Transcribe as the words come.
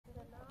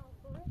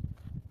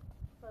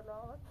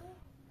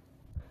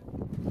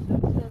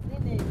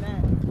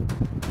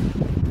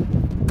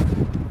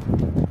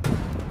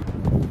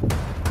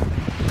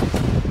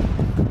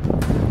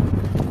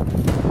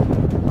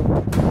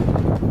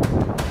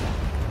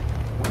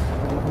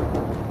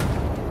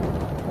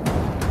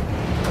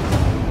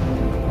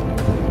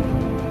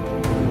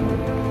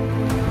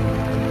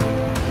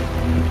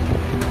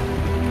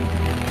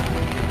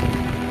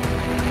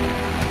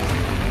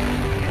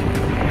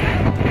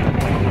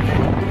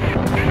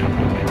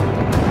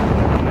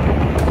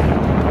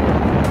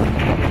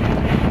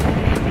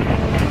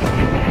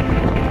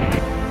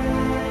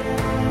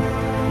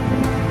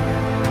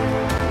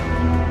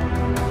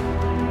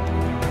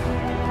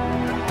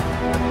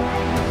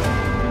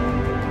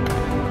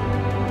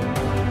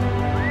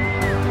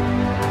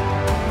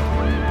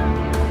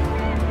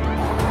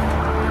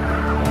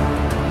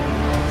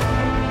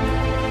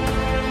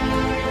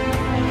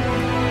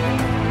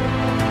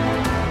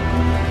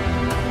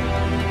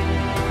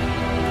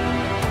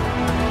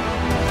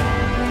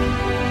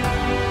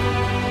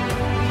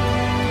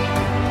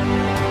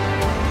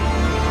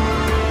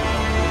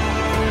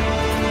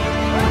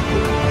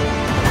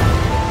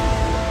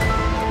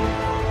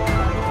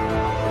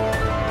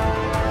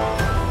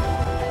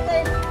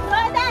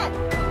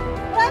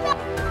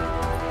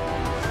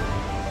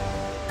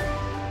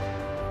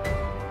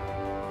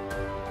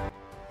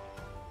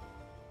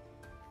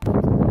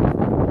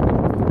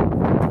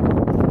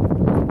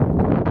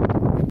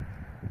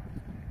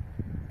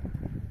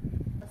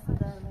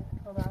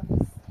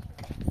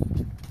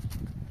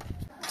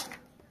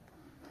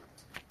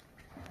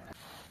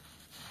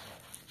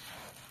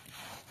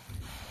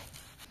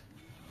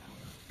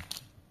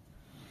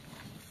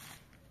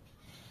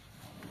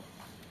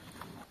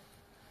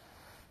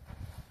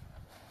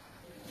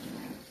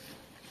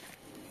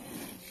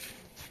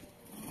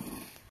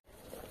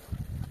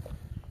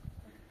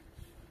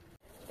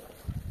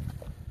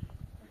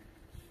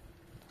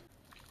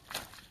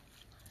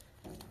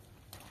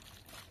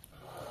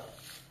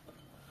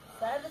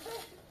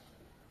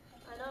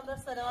أنا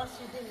بس أنا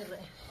أشوف ديني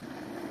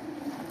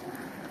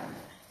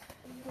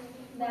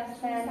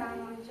دست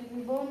سامان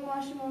چون بوم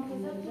ماش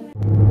منتظر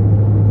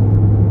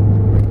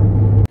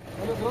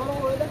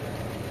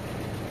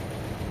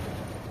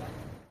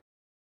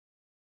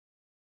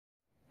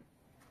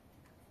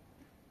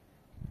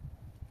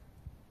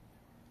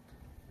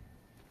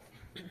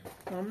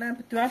نه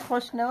بتوان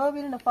خوش نوا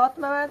بیرون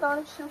فاطمه من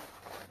دانشو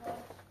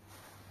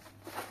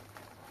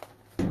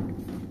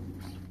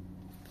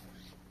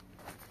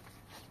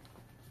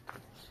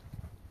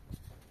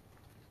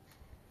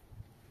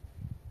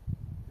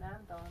نه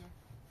دانم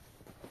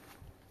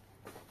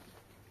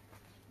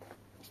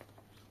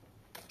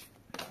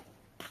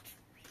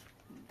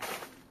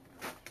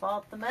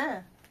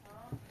فاطمه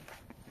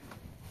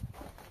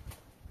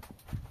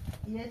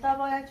یه تا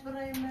باید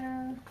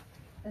بریم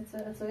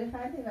اتسوی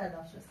خیلی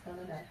نداشت است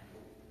کنه نه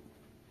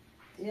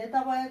یه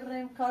تا باید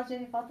بریم کار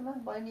جنی فاطمه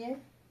باید میه؟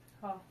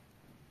 ها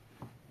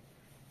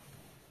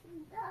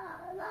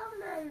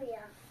من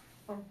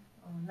میام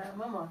نه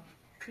ماما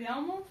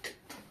بیامو؟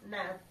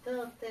 نه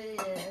تو تی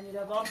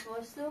امیرا باش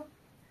باشتو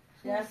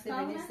یه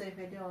سیبینی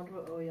سیفیلی آن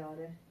رو او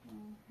یاره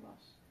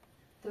باش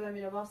تو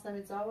امیرا باش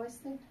نمید زا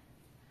بایستی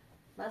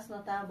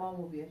مثلا تا با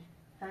مو بیای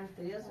هنگ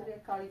تریاز روی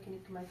کاری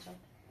کنی که مچم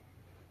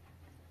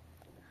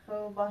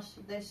خب باش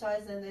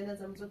دیشای زنده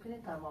نزم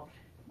کنی تمام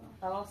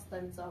تواست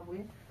نمید زا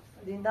بوی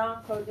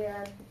دیندان کردی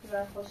هر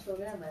که خوش رو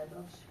بیرم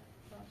باش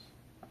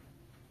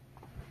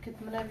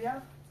کت منه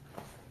بیا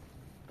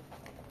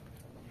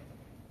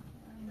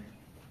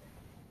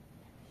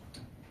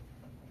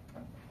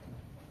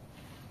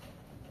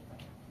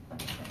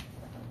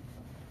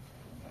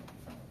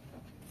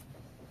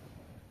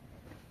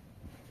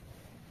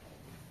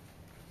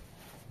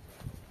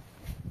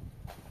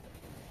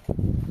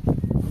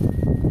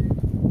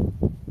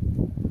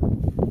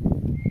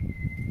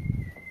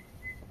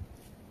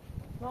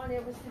مال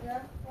یه بسی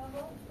بیا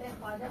به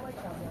خاله باید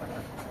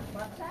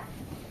باشه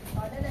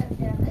خاله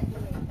نمیشه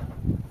نگیری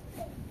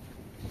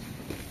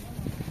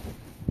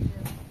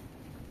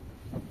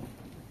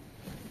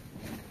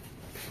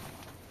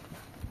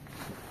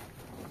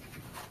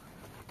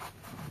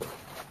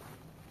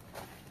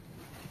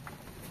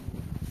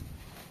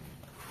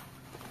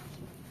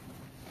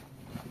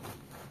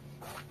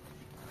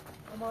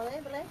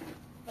ماله بله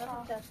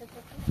برام چشم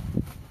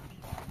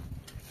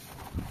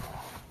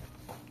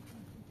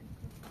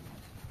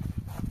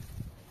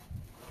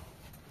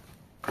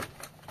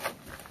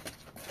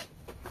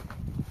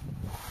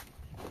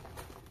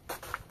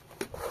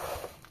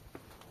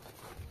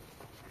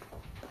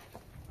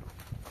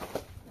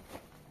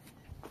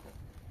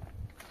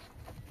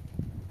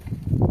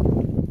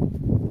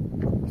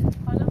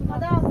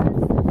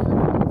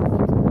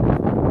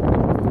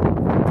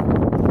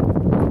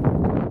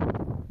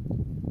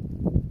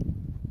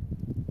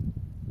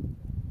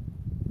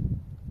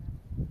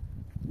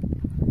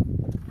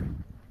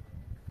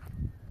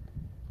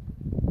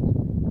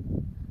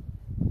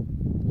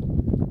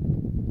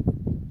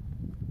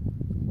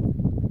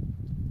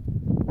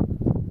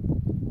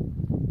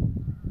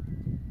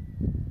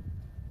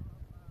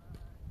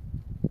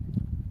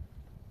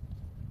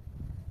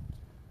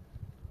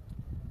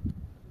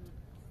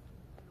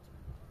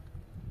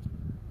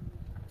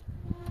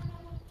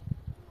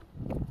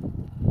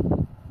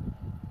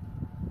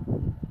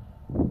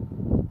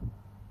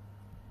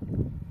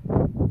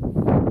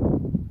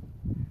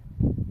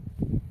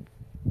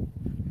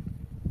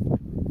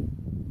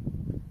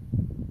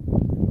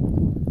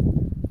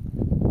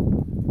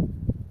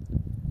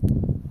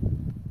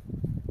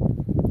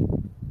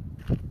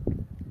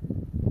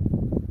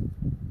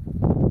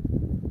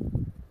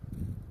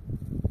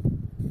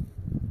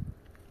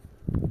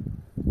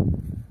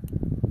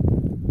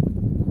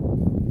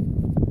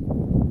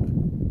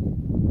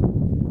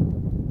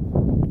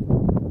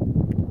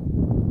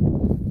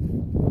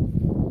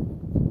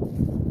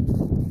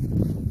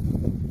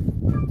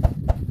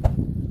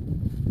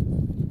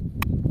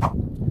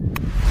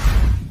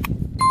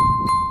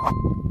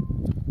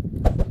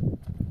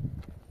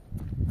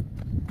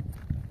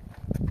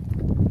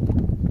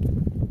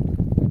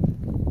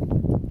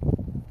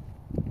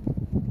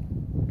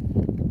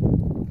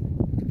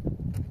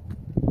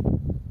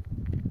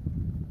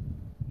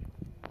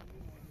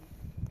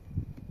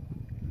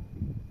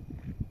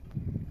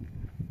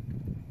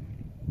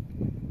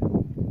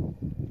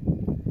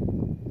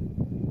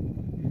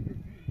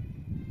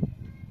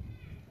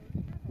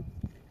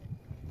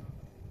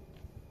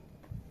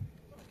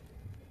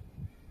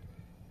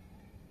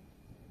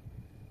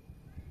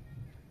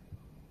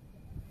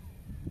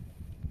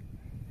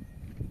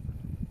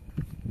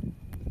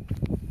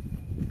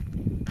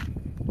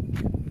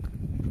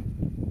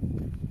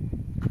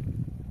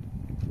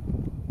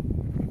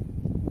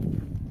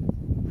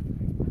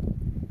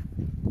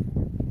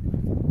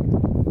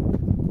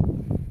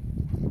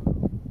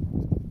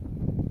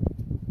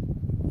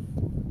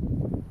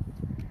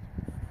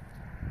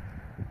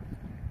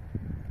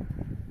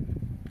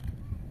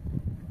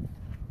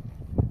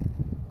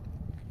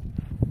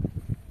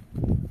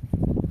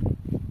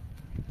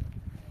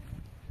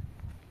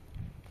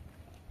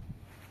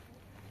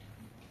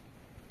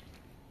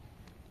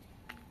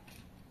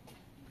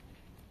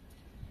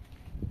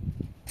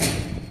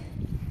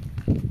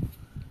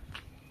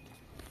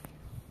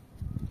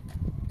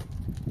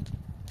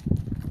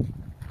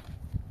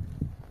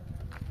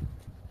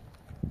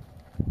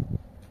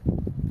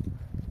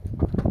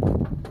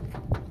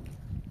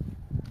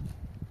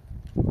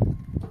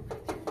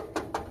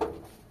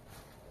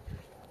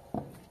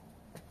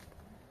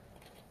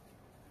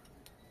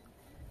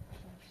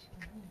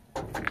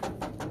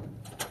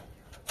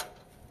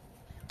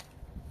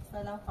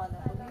سلام خاله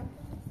خوبی؟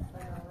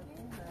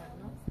 سلامتی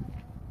ممنون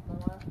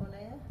مامان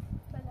خونه؟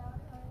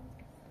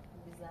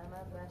 بی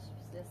زحمت باش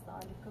بیست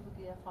سالی که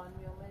بگی یه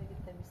خانمی اومده که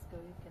تمیز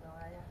کوی که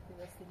نوعی اختی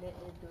وسیله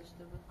اید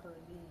داشته بود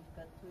کردی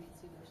که توی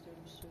چی داشته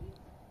بشوی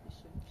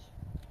بشویش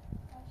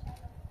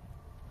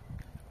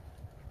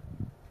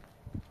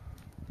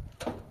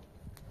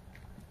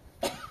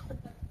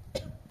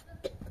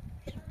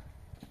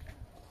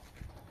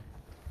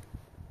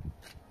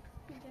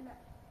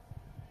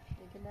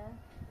دیگه نه؟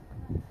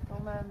 تو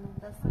ممنون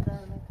دست در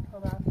نکن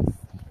خدا حافظ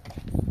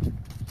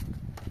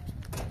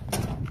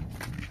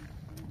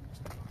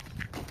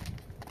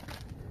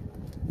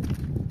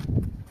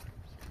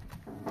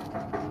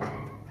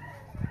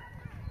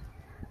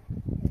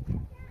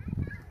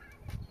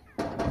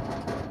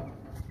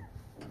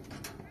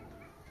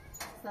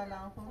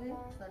سلام خوبی؟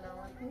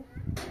 سلامتی؟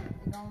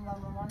 اینا و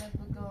مامانت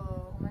بگو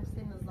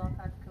همشتی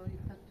نظافت کوری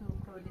که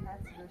تو کوری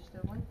هستی داشته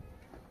بود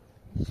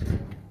ایشون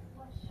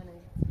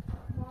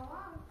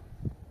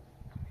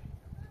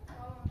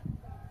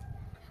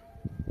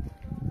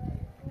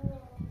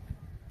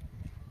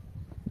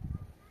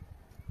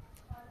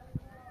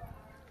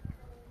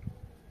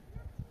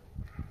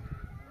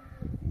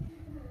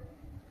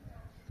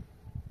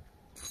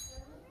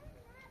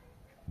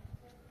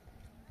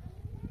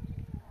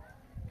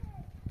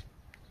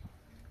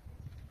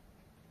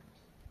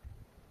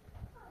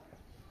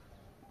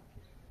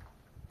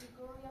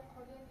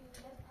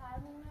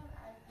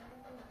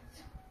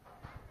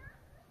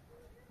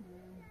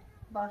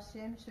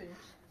باشه میشوریش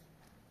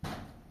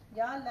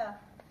یالا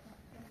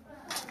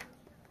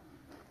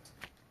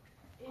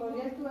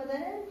کلیه تو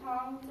بده؟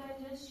 Tam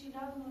sadece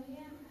Şiraz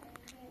Nuriye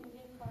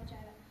bir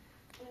parçayla.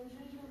 Benim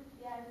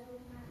şu yerde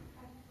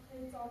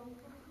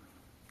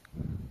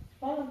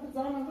بابا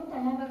بزنم رو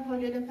تمام به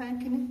کلیه پنج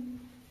کنی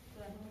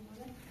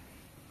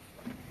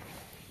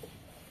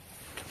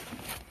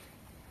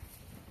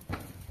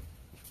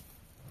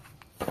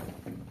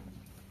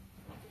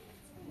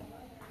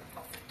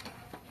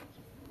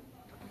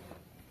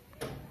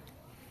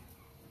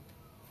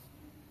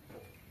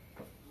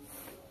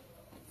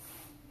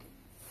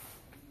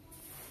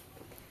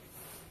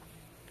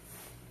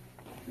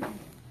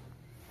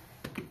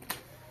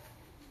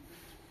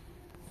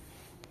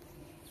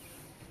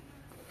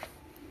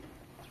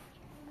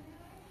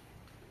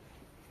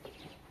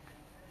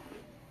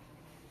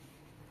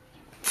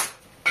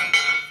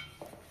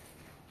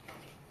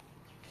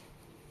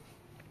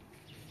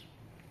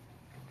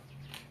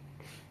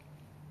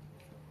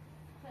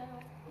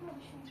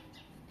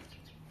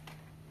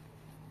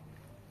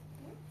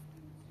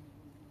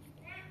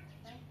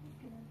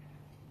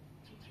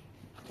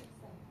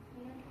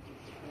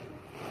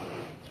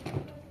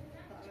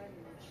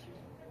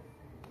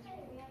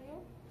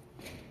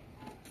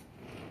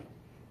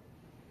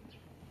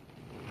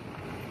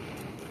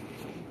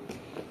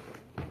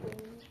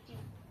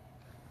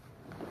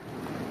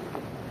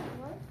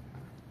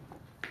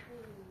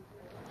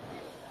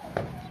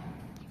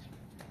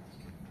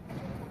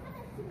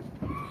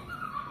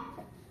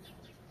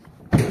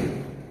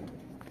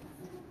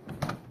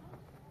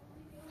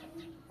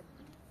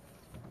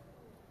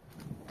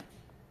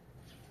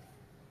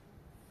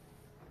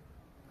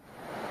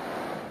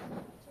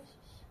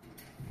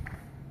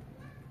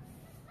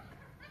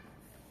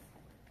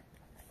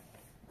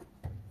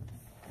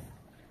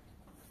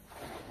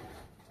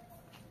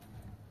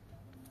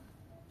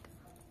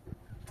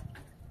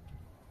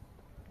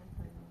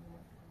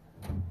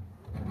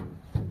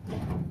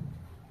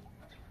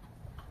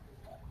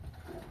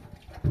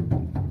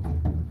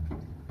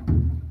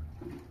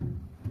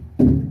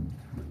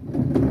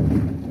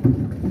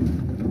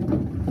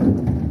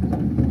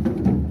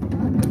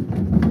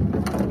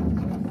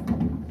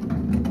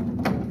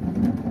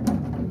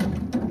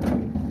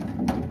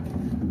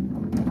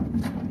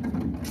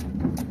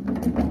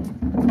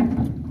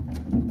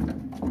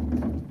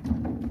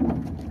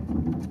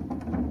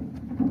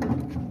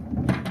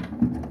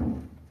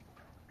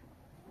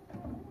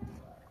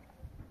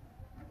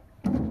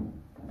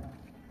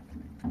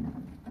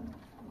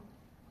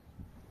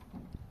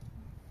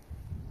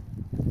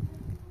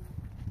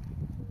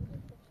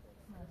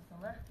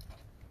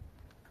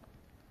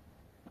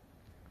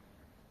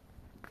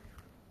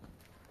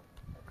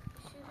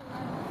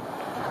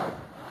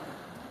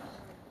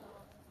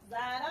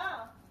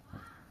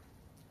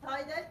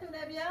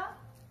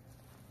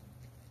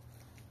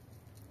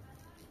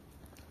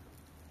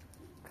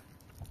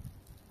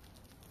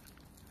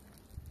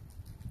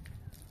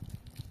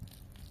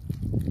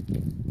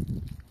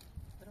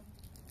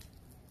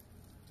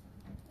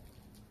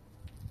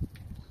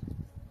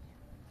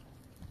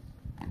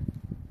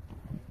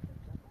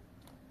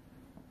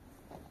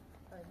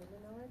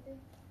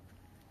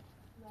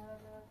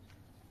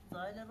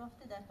زایل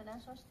رفته در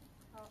فلش هاشتی؟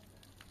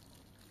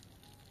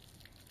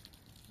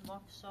 ما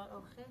فشار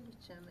او خیلی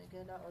چمه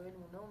گلا اول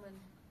منومن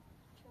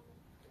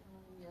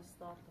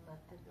يستارت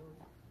متل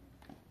اول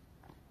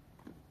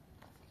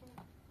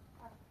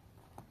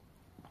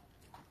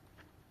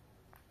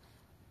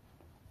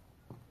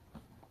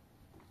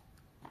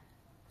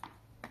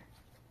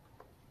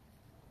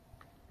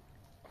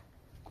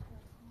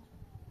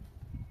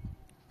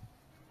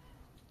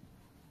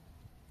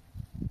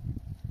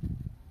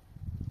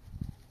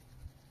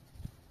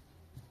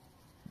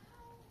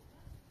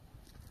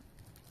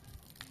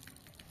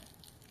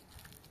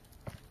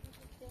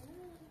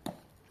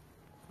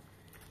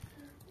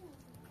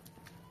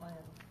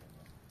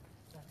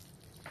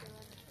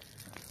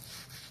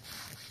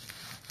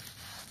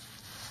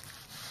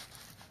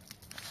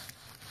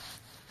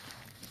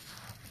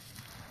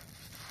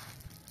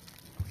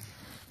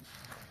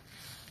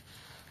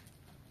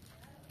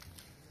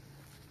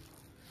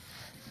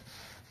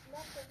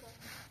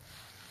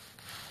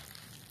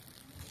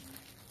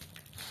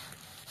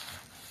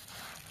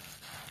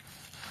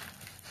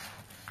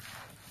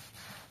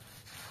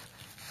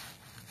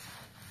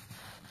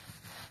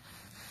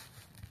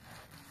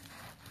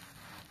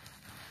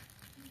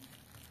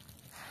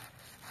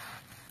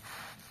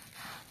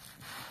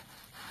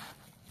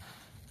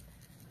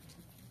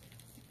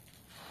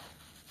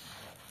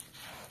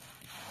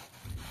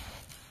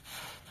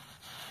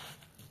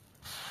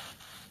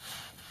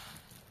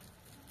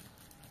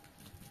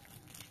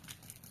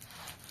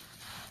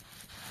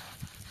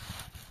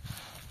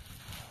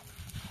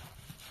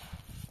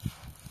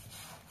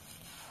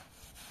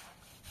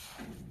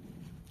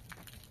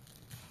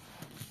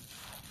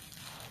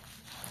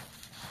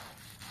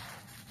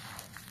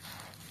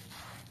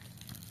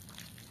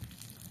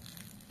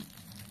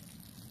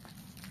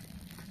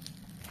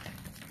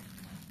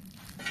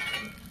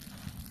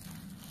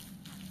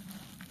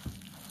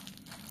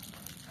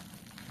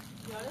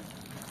Gördün?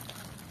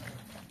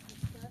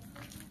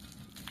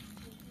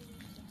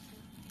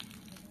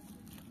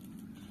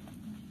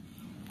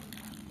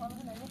 Onu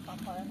ne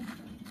yapalım?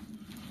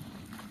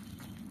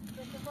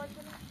 Peki bakalım.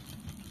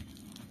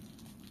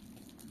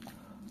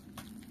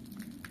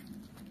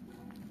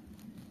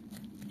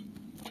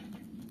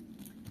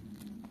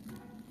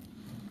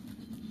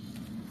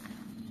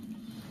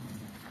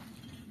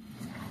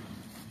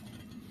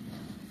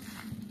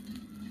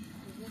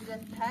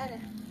 Bizim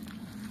tane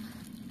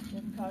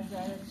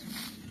kardeşler.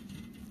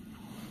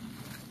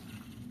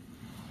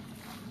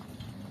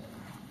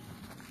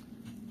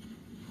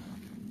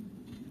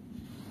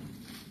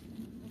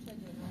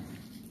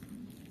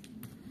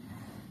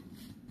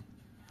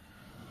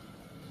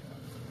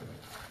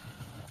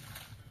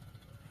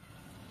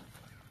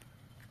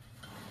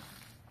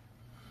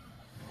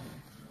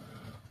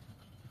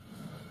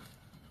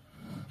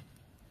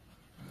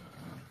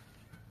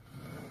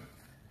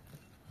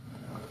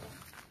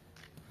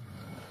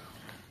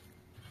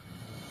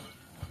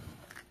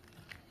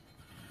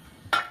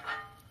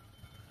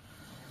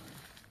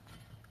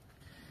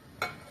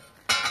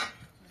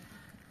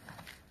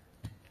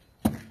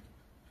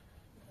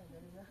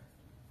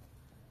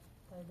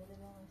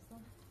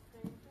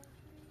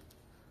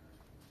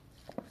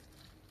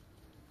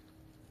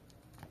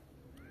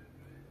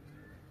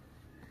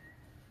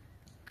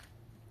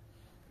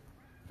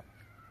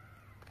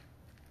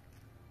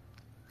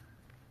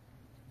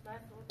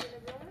 Mas o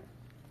televisão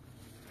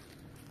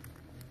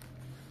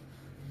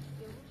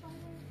eu vou falar.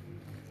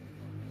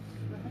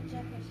 Vou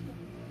retirar a caixa.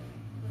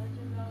 Vou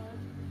retirar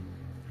hoje.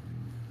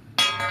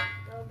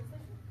 Vou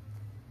observar.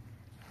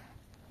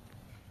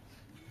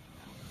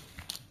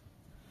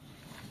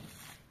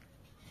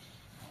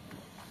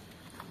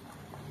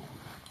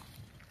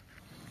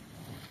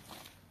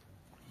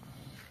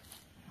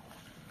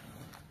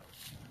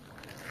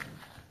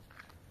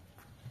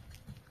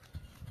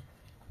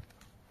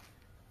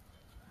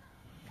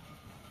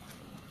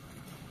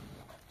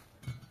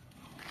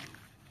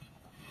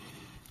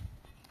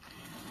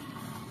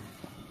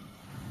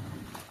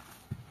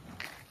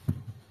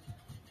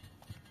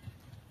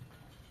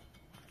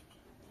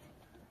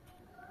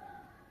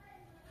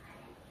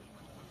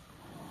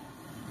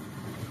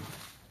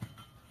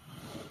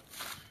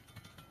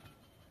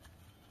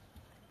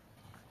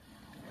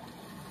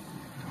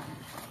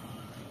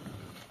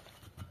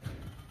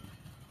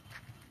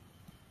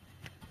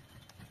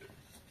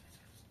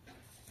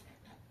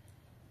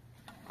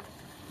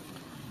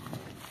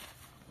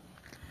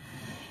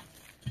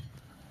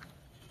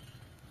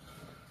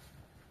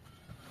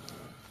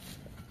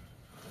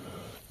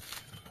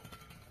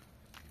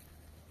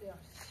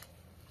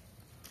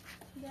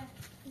 Gel,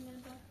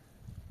 bunları da.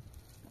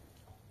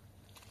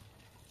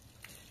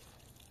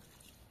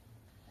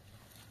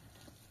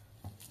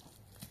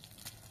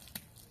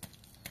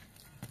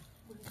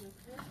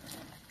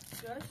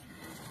 Göz.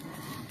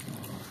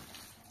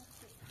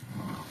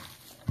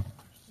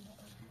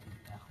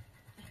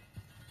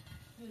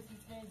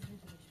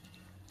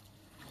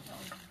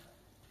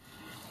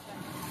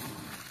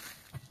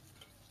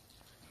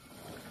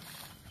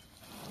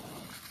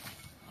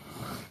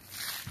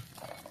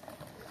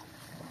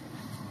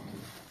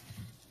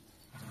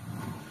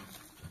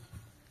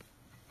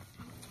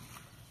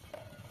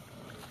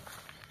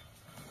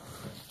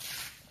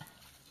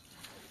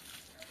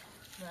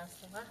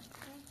 Nasıl?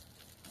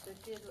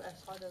 Jadi itu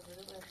asal dari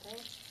dulu berarti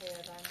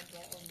heran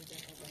ya om di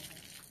dalam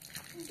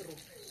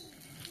terus.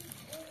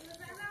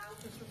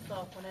 Itu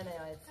tak pun ada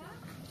ya itu.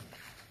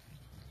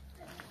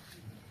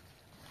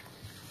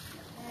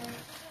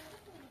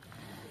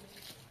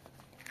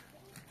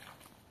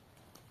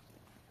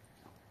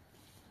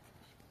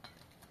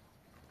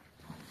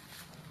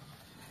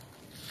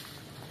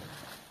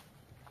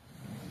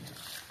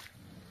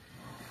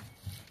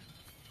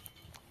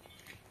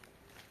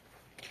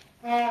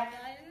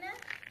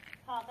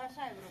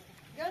 Kaşay bırak.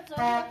 Gel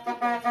sonra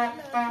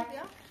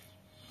ya.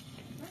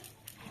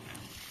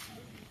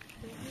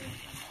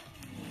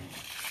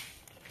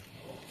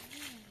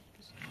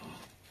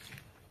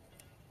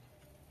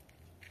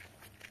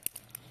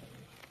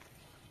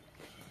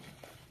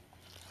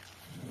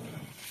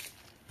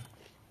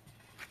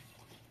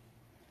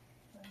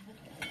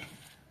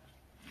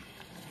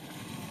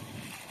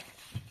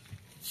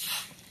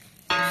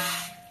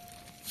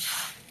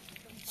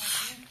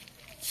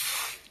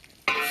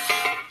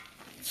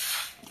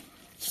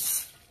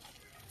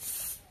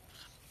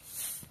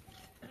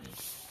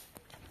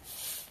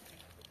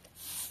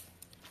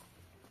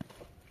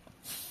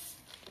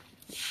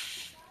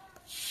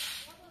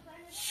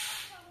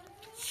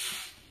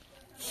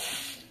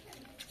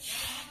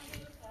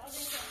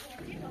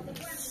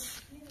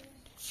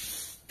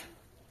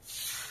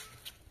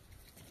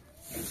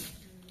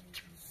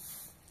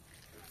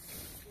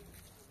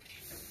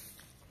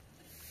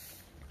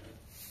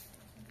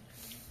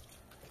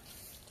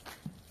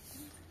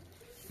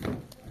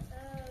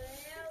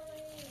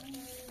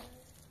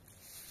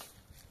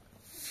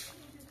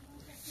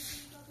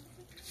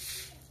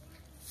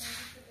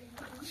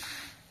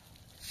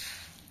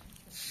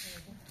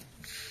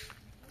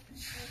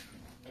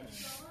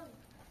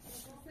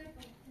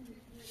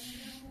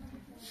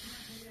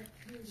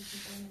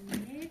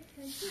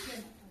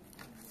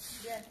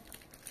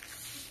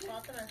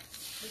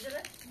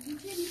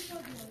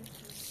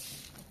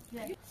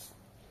 بهتر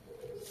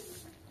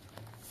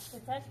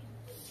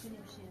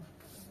کنیم شیر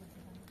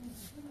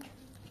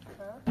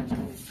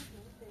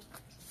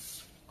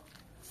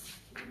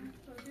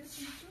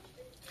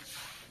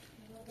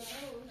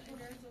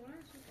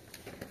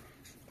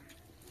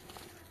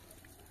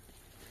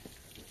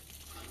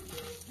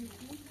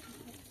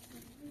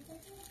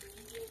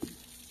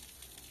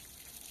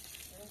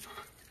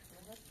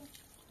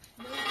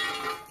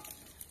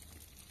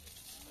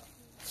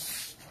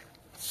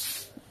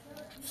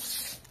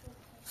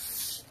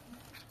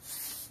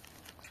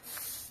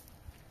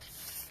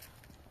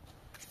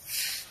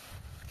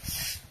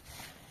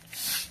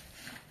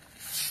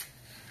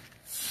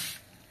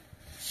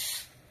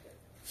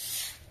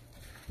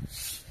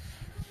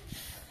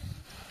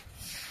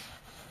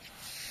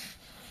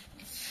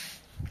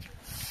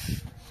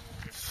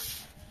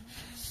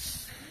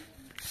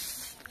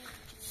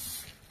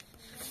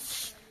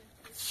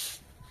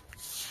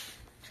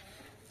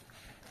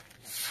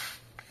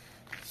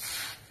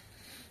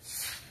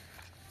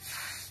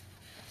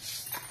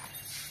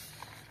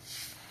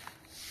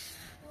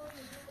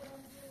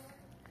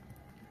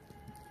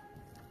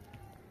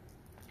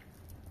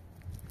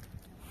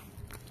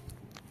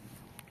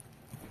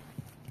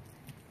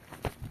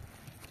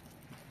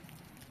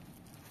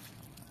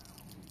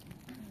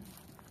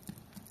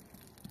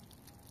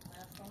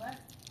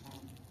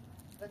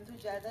تو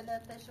جدل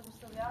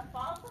تشبه يا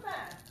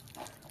فاطمة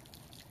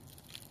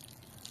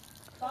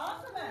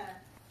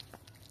فاطمة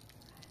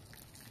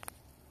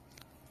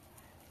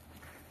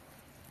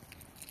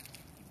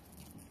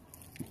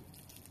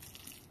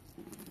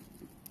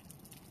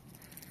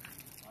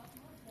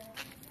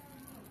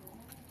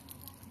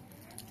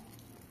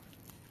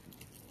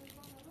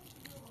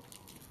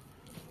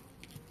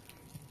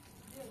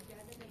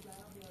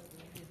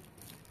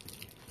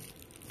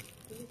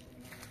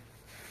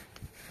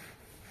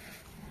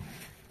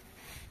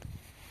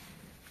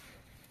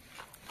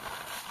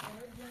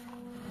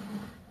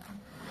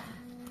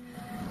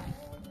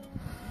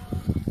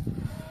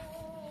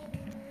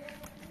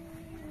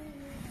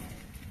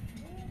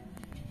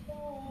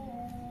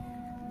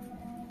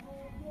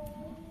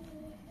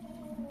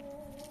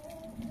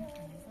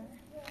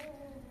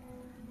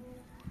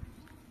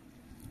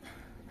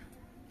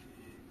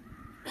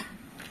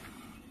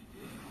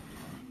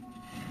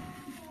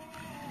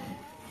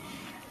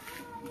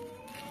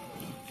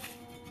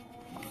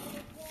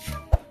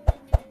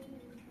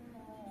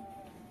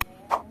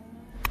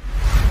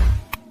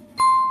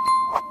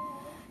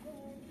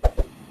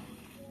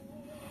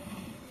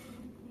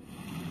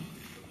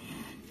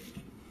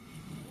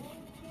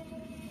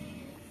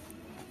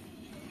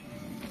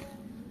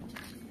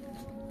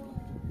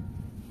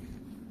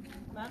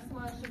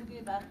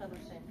داخل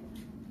الشيء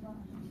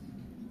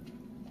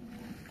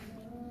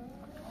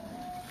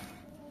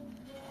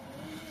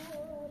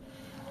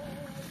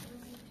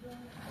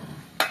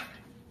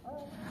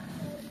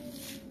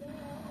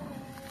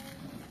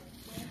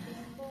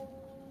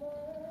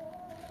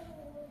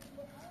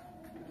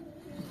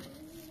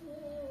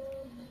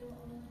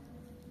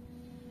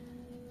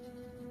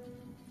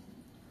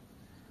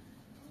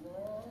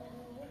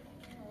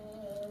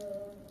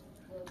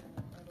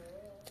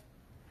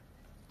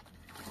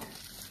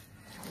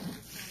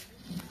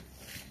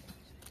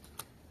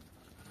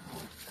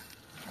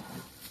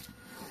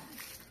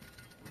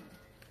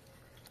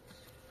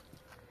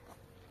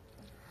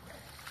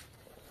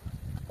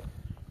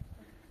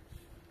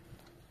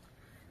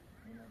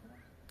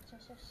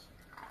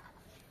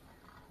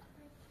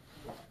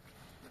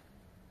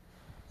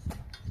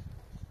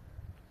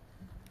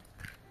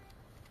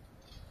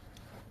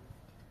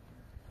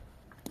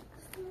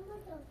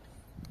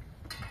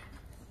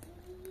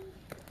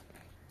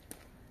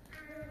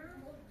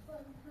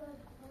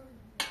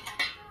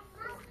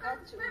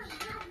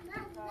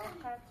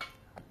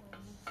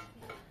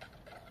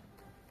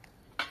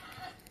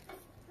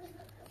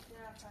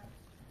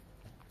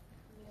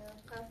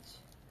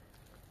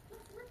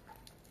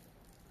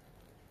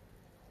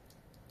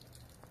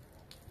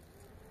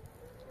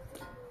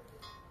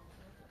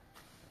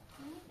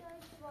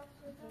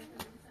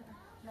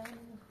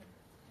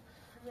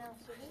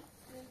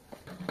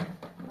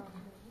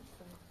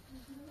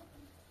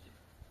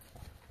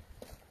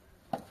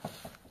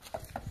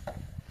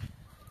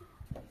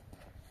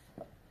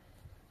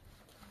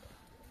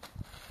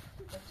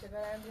چه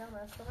برم بیام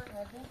از تو من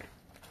هده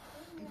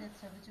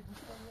ایدت شبه چه گوش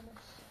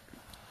کنیمش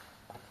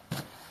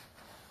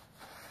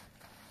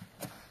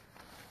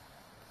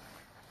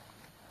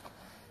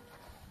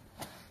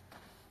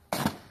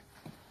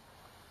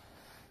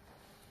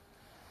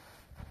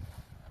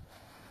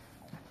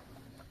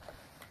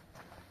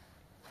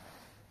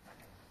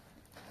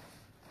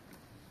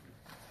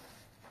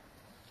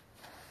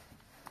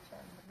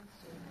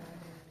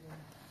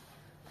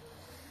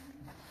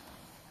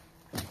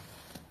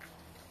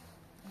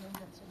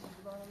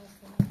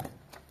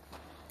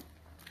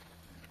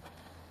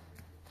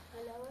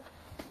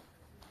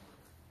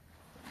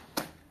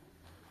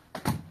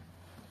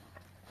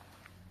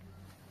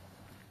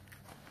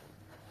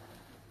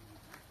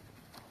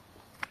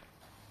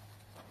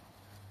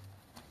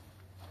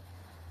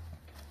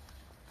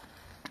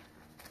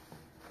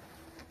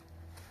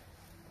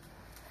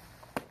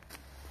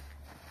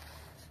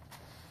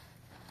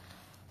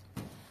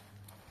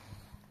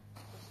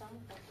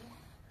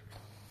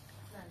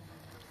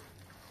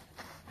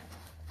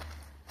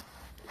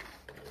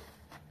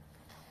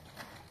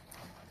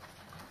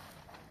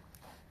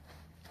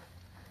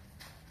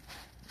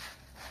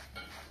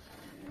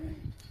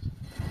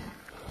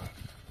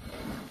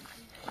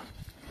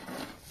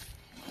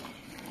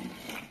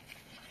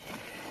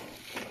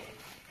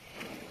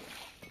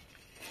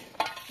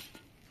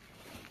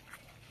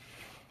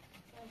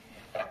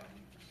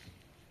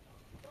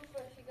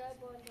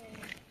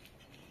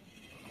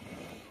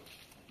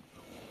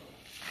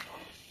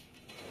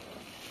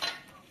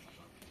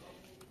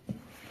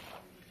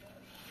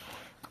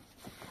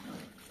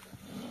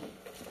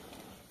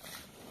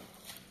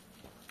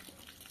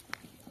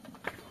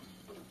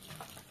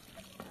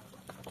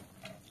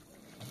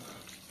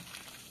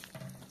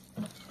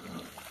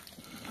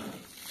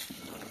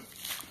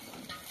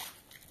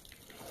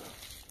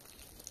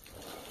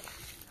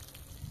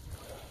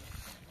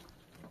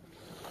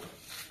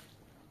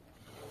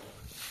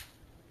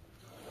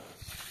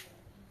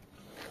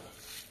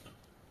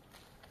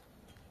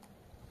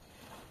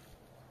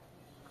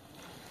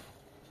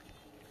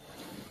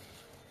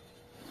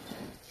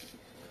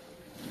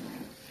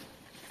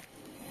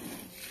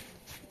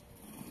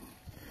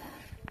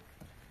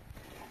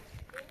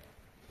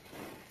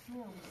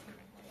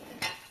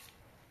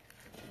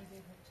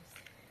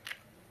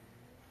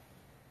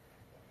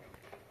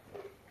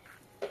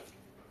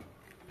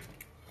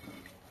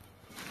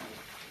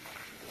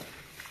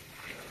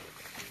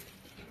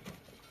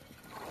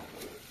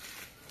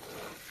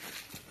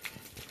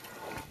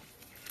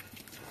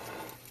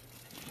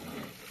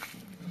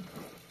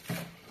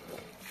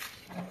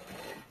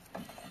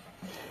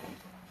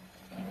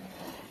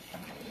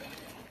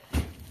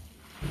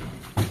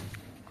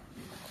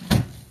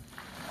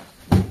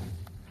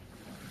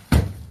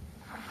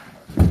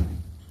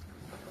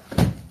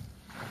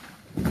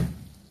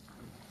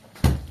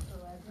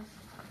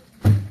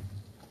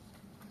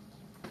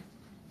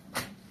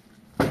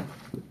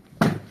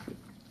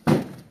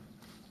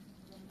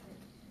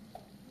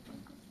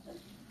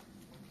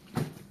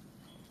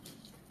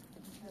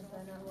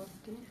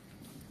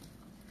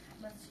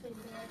بس خیلی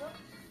نگاه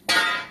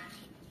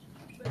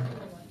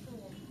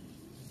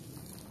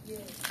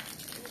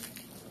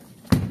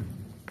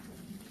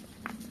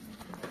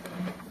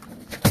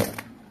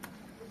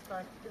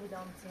Farklı bir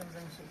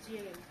dansımızın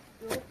şey.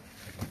 Yok.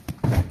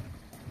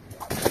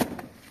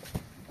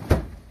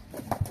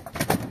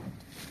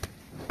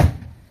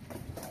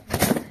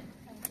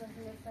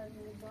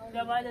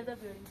 Lavayla da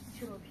böyle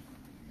çok.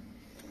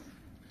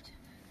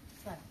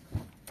 Sen.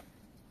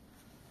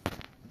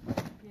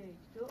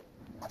 Yok.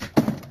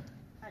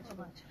 Aç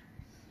aç.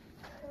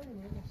 Öyle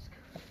mi?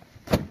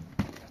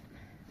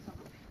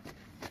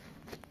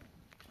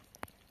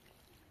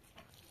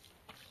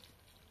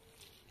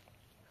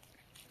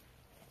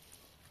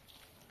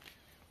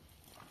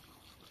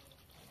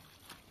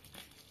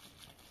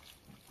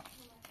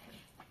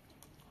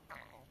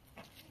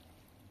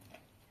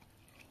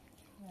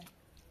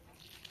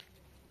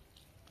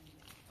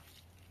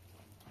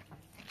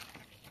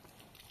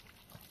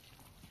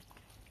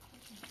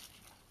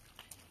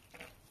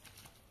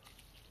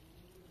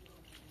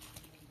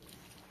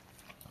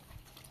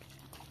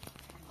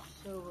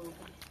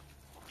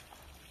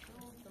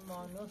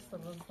 ما نص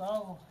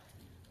بالضبط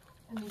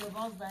اللي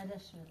باظ على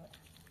الشغل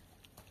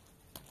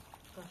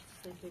قشط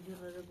سيفلي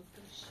غير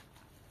بطرش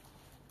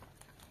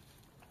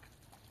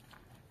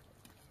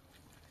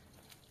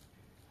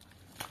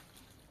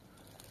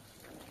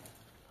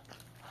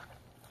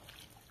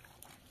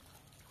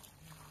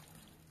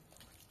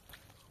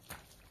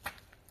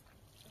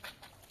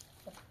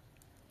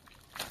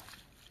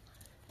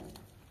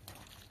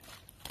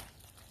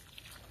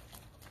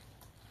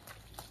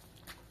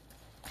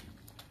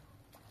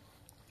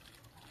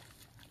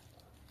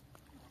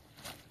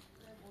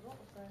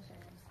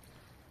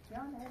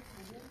Yani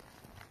hepsi bir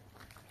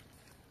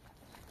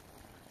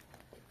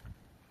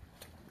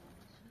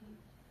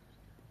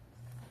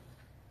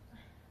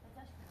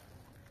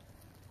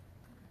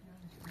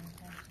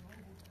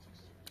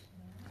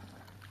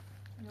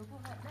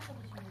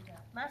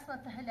ما اصلا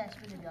تحلش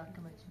بده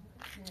بياكم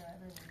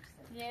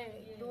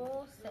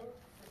دو سه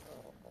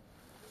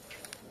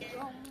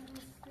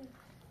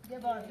ده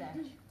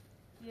بازش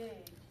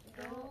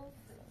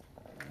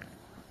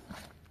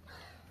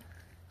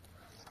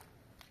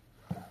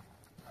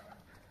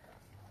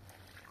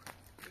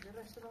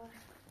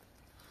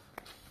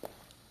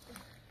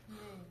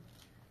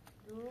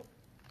دو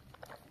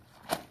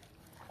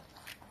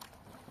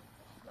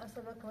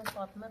أصلا كمان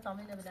فاطمة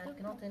تعملنا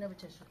بالعنكنات هنا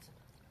بتشوتي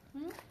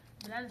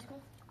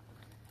بالعنكنات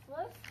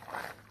بس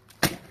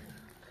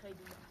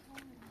خيدي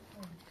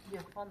يا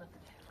فاطمة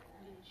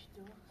ليش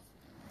دو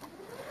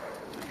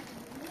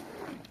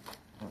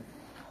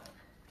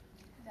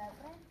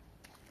دابا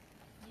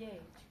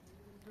ياك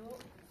دو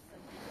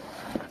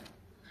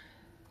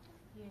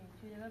ياك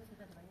شو دابا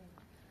بتتبع ياك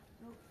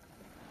دو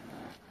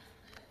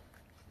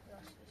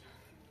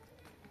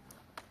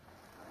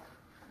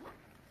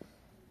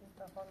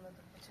فاطمة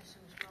بتشوش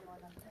مش ماما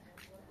ولا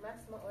ما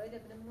اسمع قايله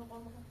بلا منو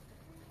قامه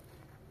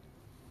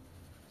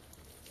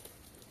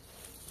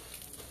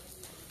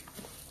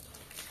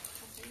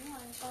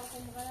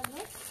قاكم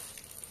غلبنا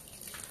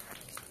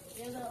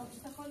يلا أنت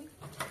تدخلي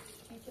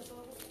في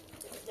كتاب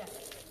لا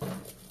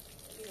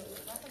كيلو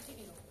ما تجي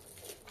كيلو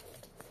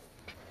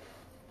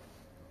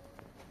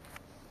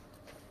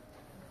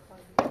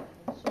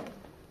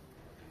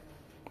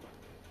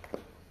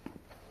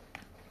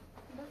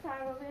بس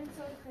عربية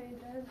صوت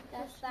خيدة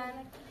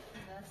دستانك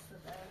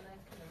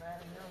دستانك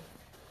لمعنى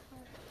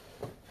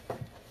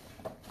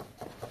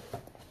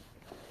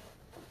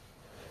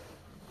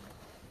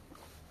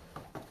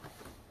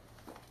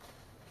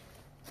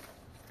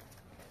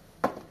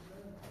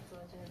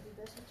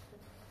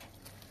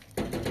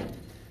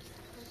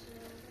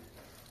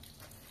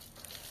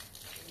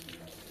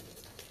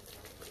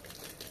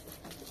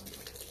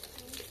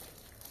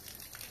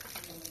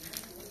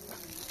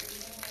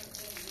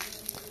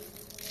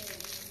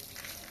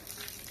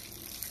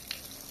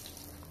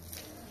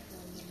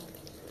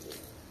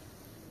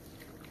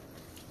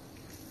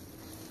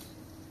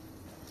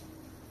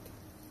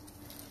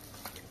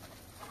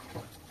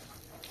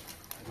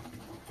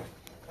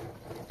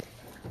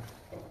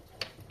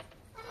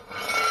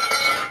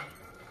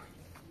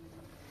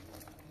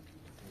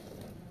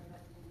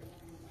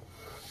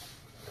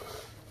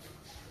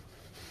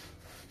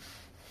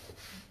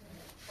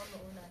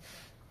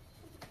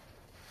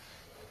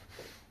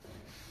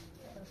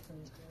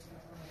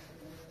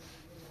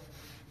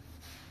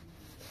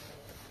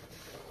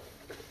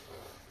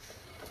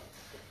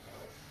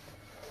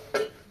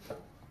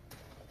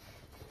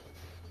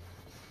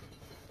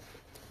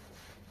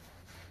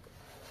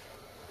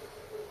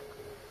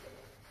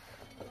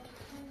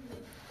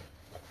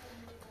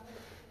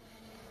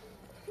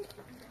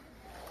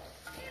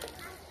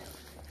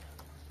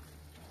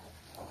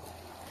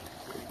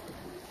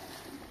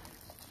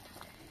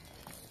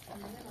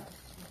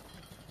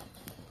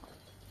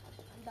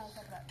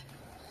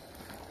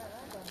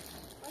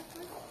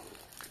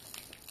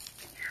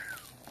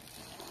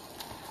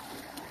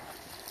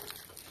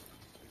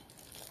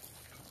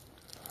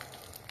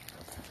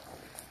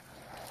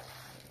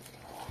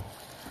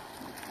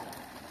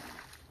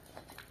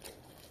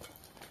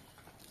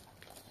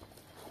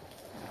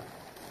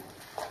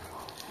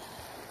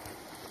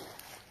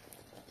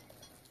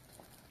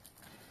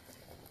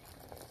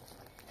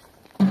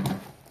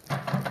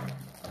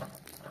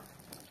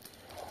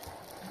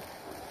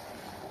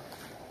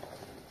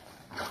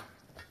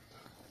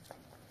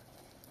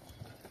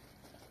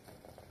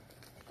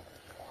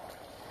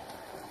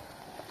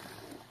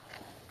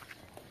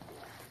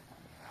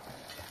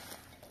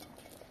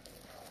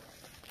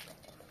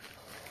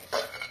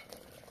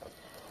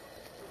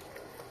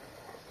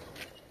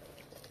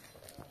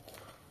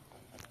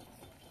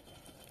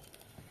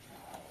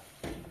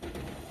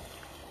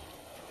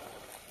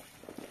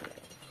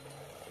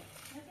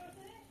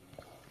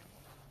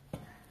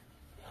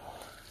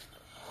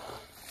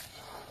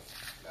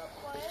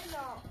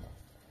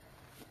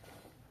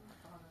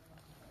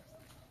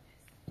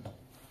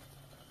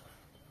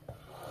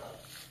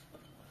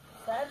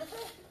عارفة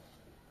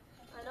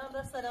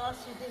أنا بس أنا واش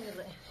شدين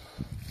الرأي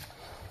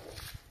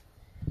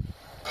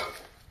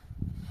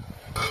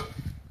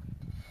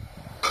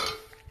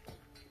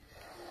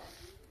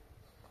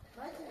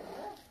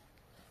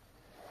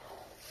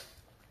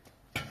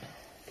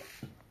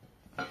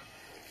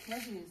ما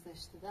جيز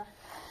اشتدا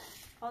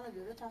هذا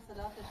بيقول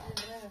تحصيلات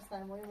شدين الرأي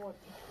نستعمل موت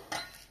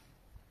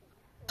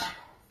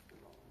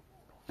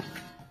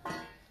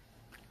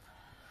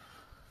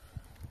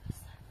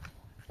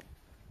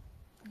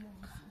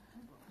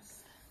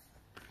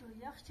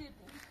Yaxşıydı.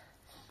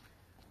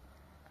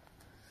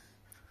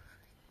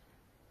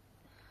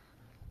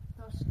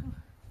 Taşkı.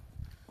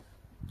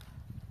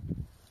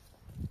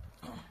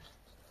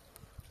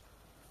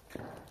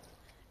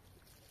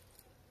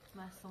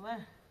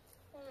 محسومه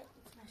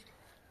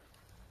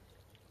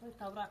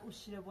طبعا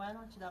اوشیره باید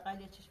هم چه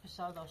دقیقه یه چشم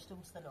فشار داشته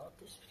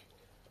مستلعاتش بری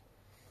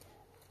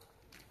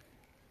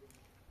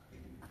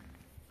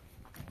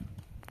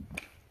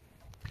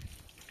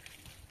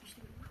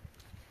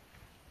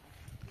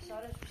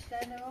فشارش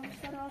بیشتر نگاه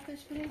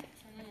مستلعاتش بری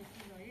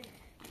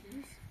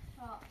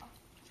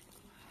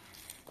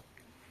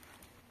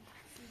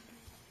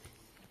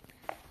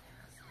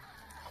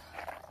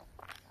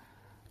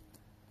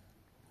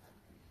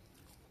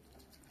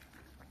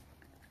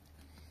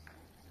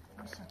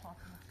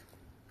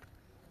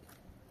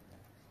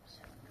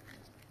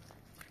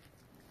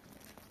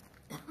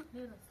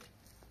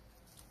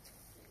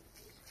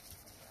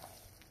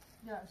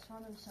Ya şu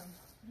anda bir şey yok.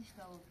 Hiç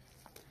de oldu.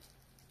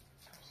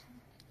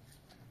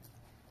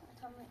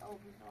 Tam ne oldu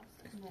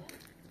aslında? Ne?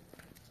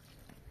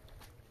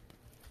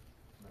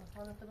 Ben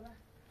falan da bırak.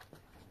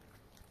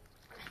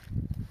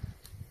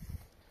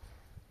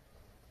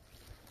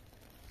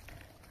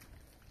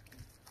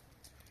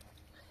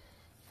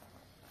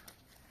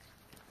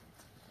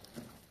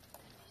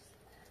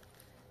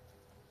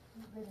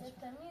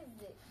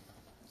 temizdi.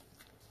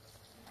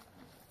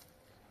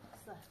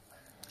 Kısa.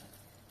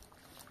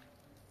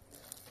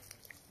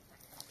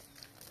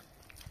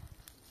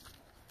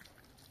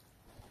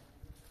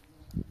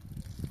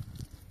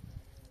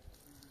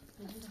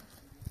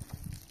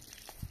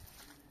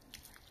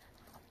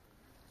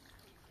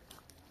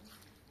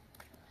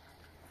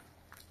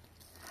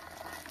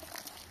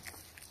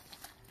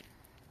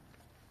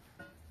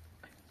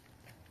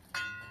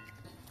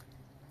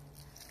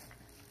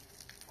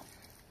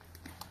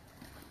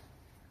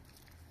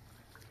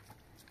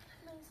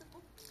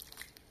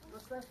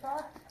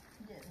 صار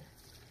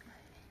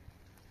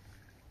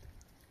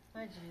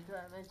مجري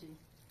ده مجري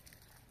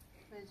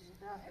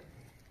ده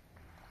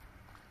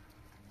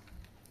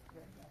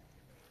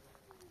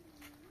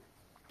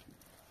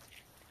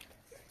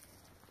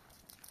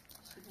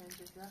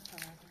شو ده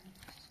خلاص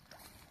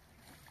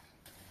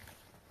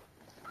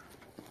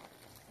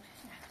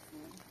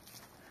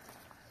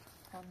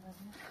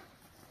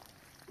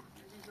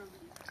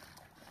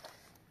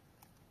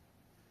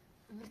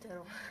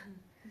مترو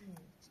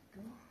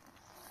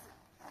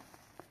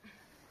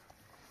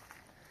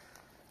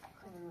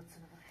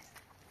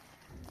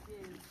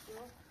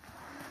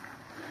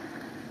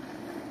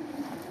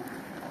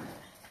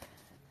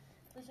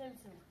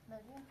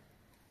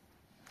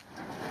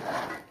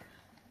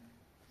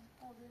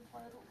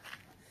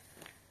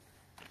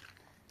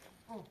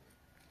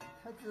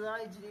هتطلع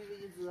يجري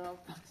لي يطلع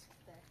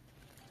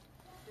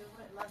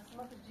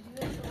ما تجري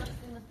لي شو بس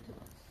نتو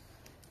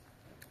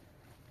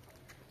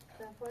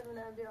تفوت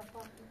ولا عندي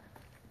أفكار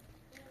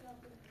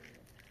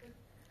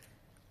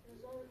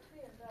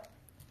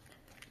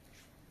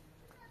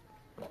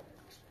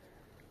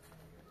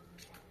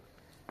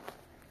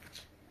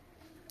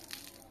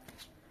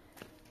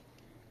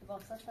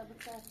Baksa tabii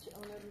ki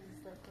ona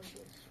rezistan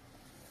koyuyoruz.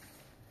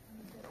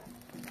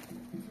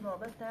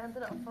 Zıra ben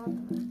tendir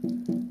afadım.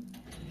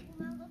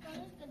 Ben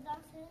bakalım kadar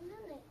seninle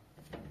ne?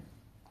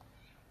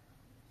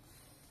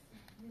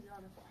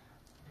 Güzel.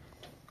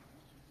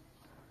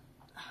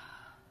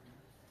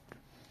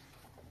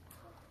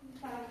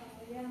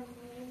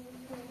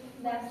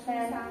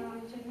 دستش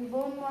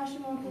با ماش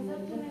منتظر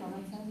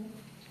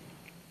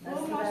با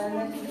ماش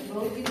منتظر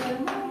با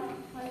گیرم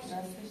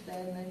دستش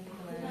در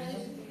نکنه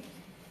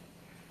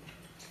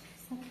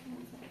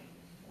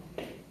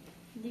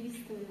 200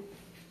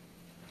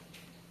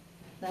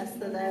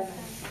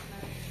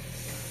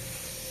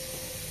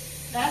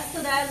 دست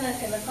در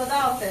نکنه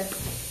خداحافظ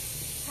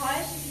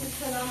خواهش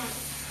می‌کنم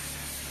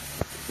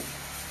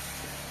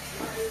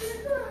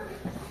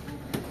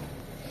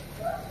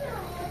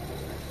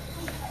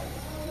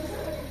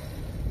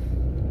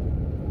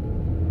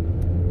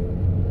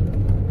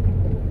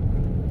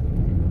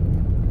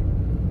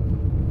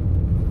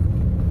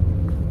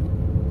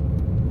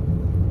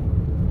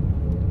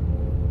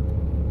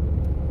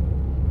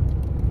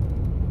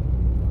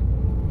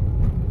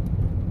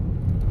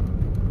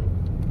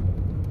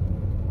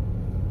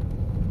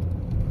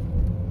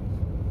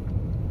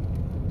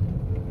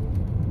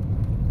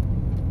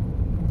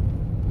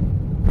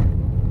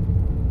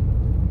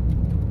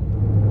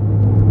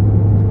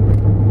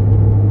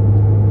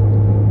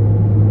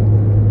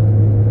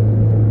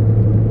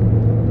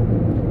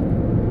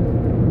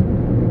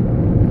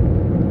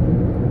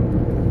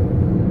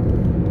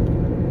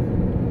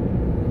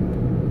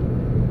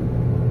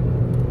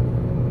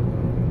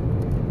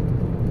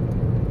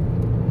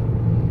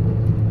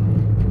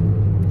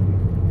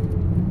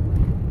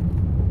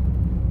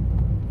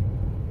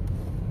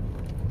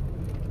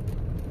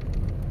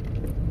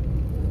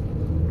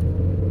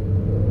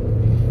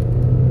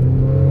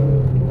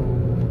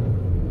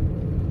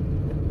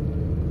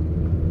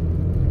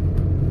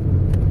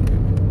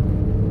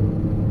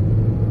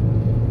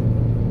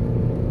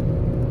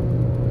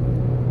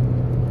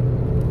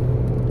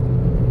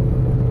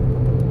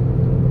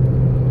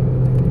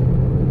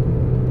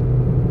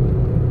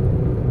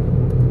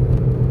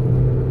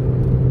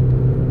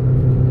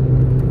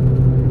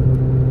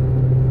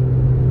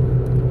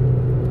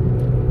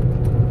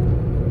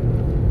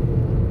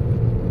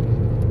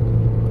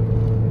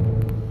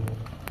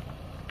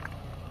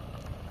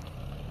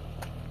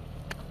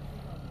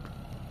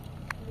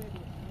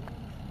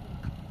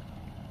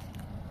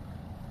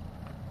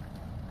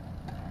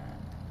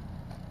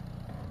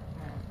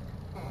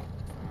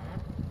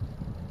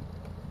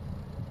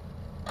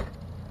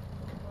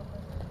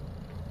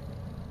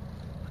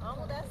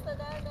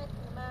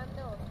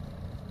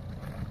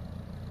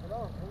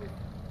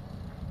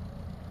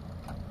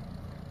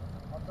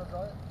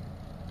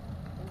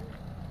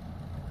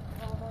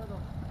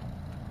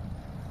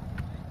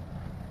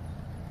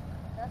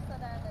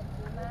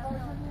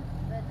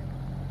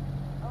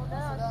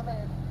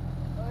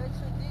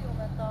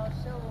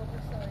داشته و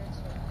بسایه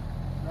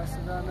چه دست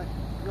در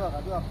نکن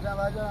دو اپنه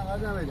باید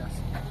انقدر نمیده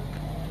است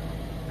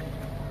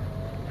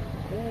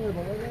نمیده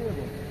بابا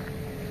نمیده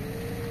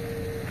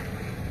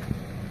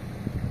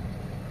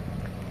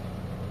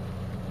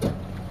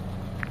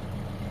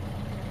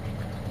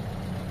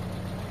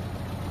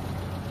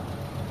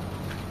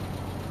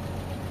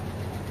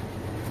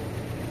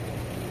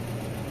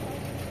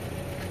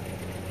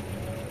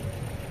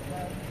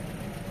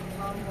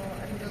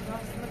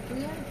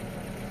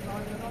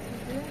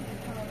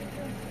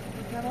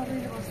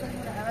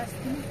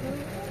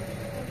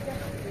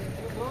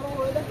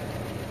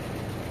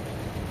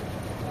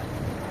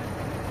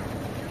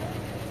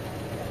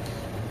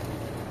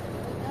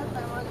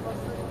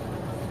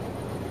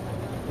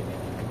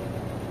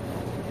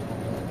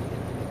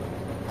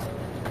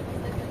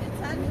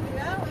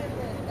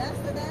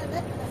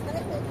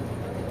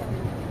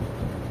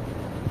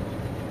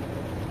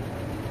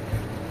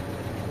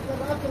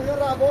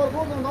بار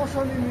بودم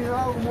ناشانی میره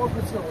و مور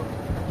بچه بود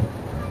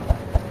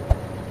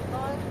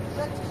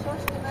بچه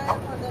شاشتی من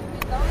خودم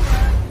بیدام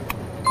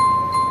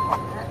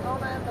من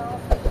آمم به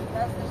آفش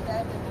دستش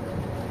درد بوده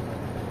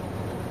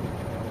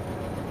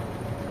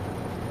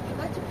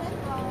بچه خیلی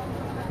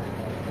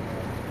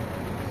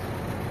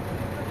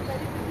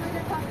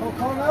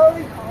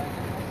کاملی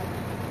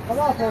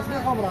خداحافظ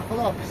میخوام رفت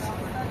خداحافظ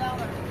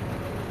خداحافظ